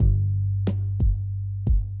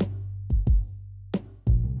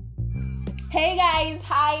Hey guys,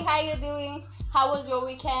 hi, how you doing? How was your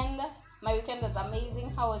weekend? My weekend was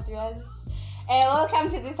amazing. How was yours? Welcome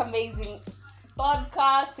to this amazing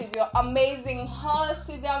podcast with your amazing host,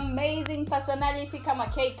 with the amazing personality,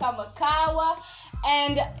 Kama K Kama Kawa.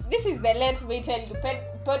 And this is the Let Me Tell You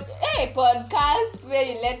podcast where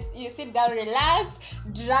you sit down, relax,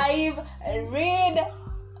 drive, read.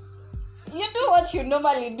 You do what you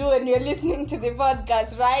normally do when you're listening to the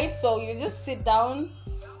podcast, right? So you just sit down,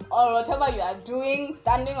 or whatever you are doing,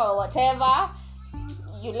 standing or whatever,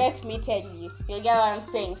 you let me tell you. You get what I'm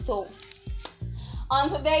saying? So, on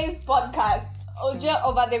today's podcast,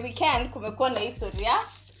 over the weekend, kumekuwa na historia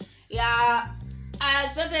ya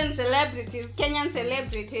certain celebrities, Kenyan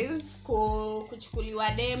celebrities,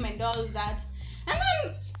 kuchukuliwa dem and all that. And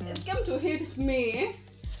then it came to hit me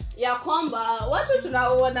ya kwamba watu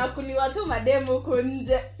tunaona kuliwa tu mademu huko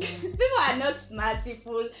nje. People are not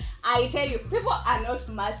merciful. I tell you, people are not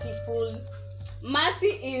merciful. Mercy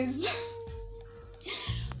is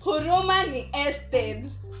huruma ni estate.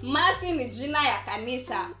 Mercy ni jina ya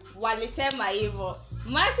kanisa. Walisema hivyo.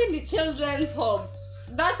 Mercy ni children's home.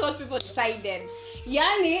 That's what people decided.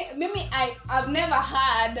 Yani, mimi I've never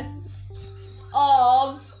heard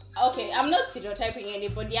of, okay, I'm not stereotyping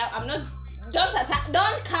anybody. I'm not, don't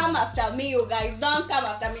come after me, you guys. Don't come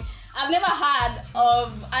after me. I've never heard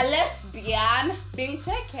of a lesbian being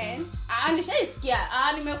taken. Nishaisikia.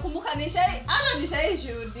 Nimekumbuka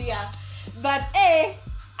nishaishuhudia. But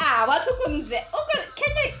watu kunje.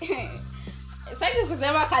 Okay, saki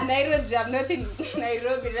kusema Nairobi. I'm not in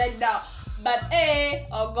Nairobi right now. But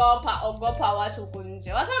ogopa watu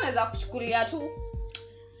kunje. Watu wanaweza kuchukulia tu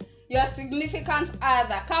your significant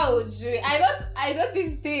other. I know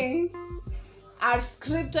these things are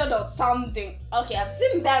scripted or something. Okay, I've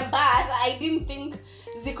seen them, but I didn't think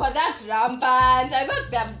ziko that rampant. I thought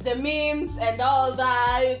the memes and all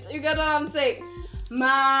that. You get what I'm saying?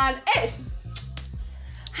 Man,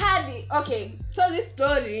 Hadi. Okay, so this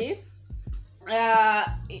story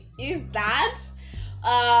is that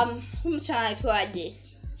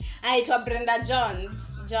aitwa Brenda Jones.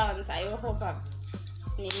 I hope I've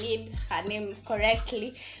named her name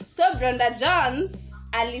correctly. So Brenda Jones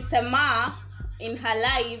alisema in her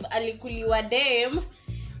life alikuliwa dem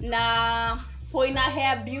na Foina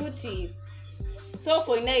Hair Beauty. So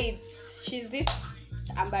Foina, she's this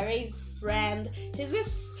Amber Ray's friend. She's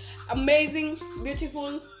this amazing,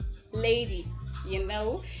 beautiful lady, you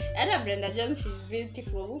know. And Brenda Jones, she's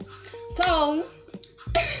beautiful. So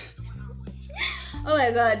oh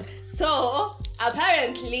my god. So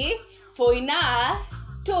apparently Foina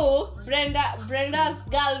to Brenda's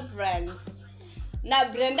girlfriend.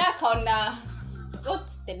 Now Brenda kaona,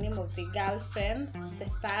 what's the name of the girlfriend? The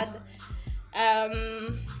stud.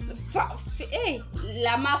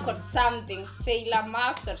 Lamarck or something. Faye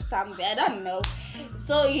Lamarck or something. I don't know.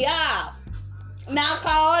 So yeah. Na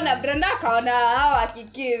Brenda kaona hawa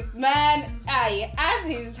kikiss, man. As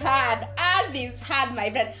his had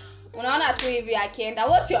my friend. Unaona tu hivi akienda.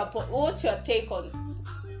 What's your take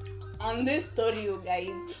on this story, you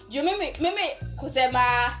guys? Juu mimi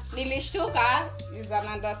kusema nilishtuka is an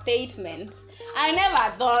understatement. I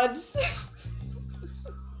never thought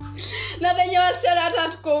na venye wasichana hata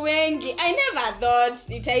tuko wengi, I never thought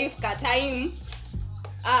itaifika time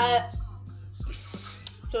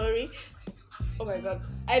oh my god,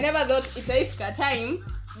 I never thought itaifika time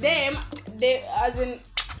they as in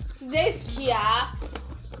just here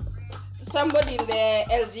somebody in the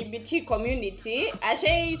LGBT community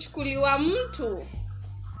ashaichukuliwa mtu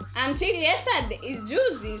until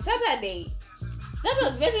Saturday. That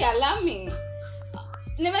was very alarming.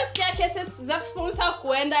 Nimesikia cases za sponsor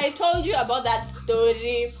kuenda. I told you about that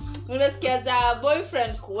story. Nimesikia za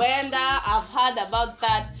boyfriend kuenda. I've heard about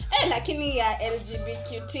that. Lakini ya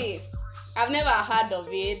LGBTQ, I've never heard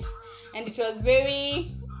of it, and it was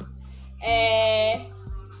very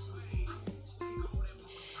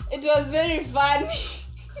it was very funny.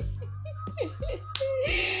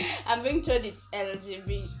 I'm being told it's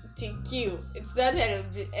LGBTQ. It's not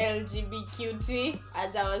LGBTQT,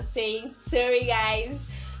 as I was saying. Sorry, guys.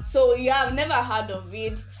 So yeah, I've never heard of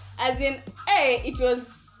it. As in, it was,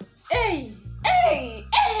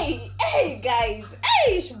 guys,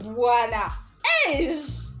 bwana,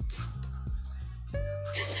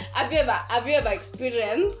 Have you ever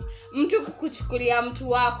experienced mtu kukuchukulia mtu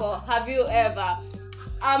wako? Have you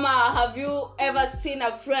ever seen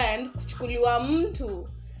a friend kuchukuliwa mtu?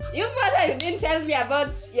 You didn't tell me about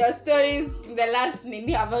your stories in the last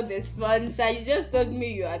minute about the sponsor. You just told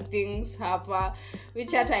me your things happen,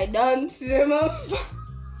 which I don't remember.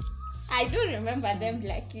 I do remember them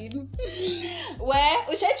lakini. Where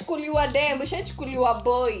ushachukuliwa dem, ushachukuliwa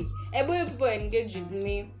boy. Ebu people engage with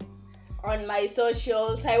me on my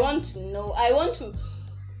socials. I want to know. I want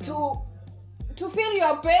to feel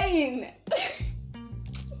your pain.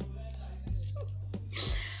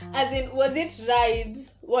 As in, was it right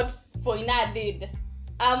what Foina did?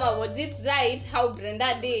 Was it right how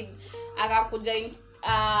Brenda did? Akakuja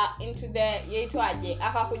into the yeitwaje?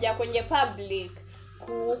 Akakuja kwenye public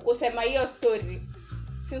kusema hiyo story.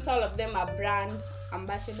 Since all of them are brand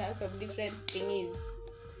ambassadors of different things.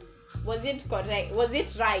 Was it correct? Was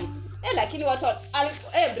it right? Lakini watu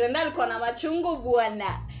Brenda alikuwa na machungu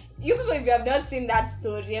bwana. You people, if you have not seen that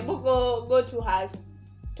story, go to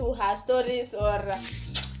her stories or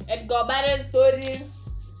Edgar Barrett's stories.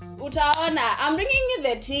 Utaona, I'm bringing you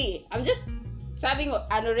the tea. I'm just serving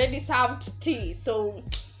an already served tea. So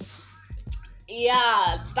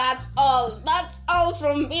yeah, that's all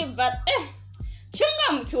from me. But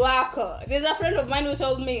chunga mtu wako. There's a friend of mine who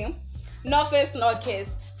told me, no face no case.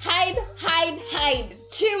 Hide.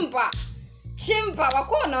 Chimpa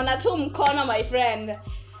wako unaona tu mkono, my friend.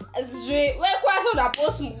 Wewe kwanza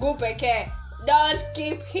unapost mguu pekee. Don't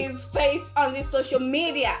keep his face on the social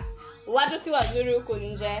media. Watu si wazuri huko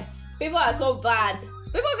nje. People are so bad.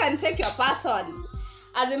 People can take your person.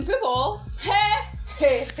 As in people,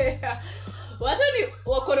 watu ni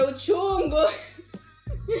wako na uchungu.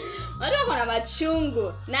 Watu wako na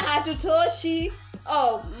machungu na hatutoshi.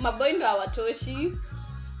 Maboy ndo hawatoshi.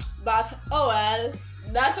 But well,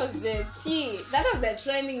 that was the tea. That was the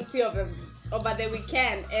trending tea over the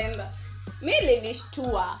weekend, and mi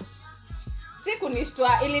ilinishtua.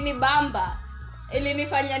 Sikunishtua, ilinibamba.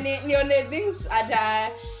 Ilinifanya nione things at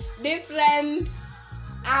a different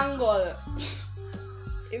angle.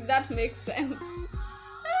 If that makes sense.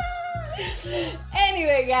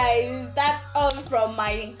 Anyway, guys, that's all from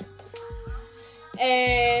my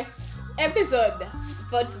episode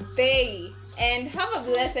for today. And have a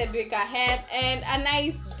blessed week ahead and a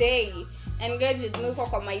nice day. Engage with me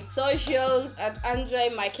on my socials at Andre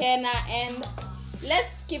McKenna, and let's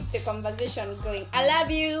keep the conversation going. I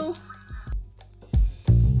love you.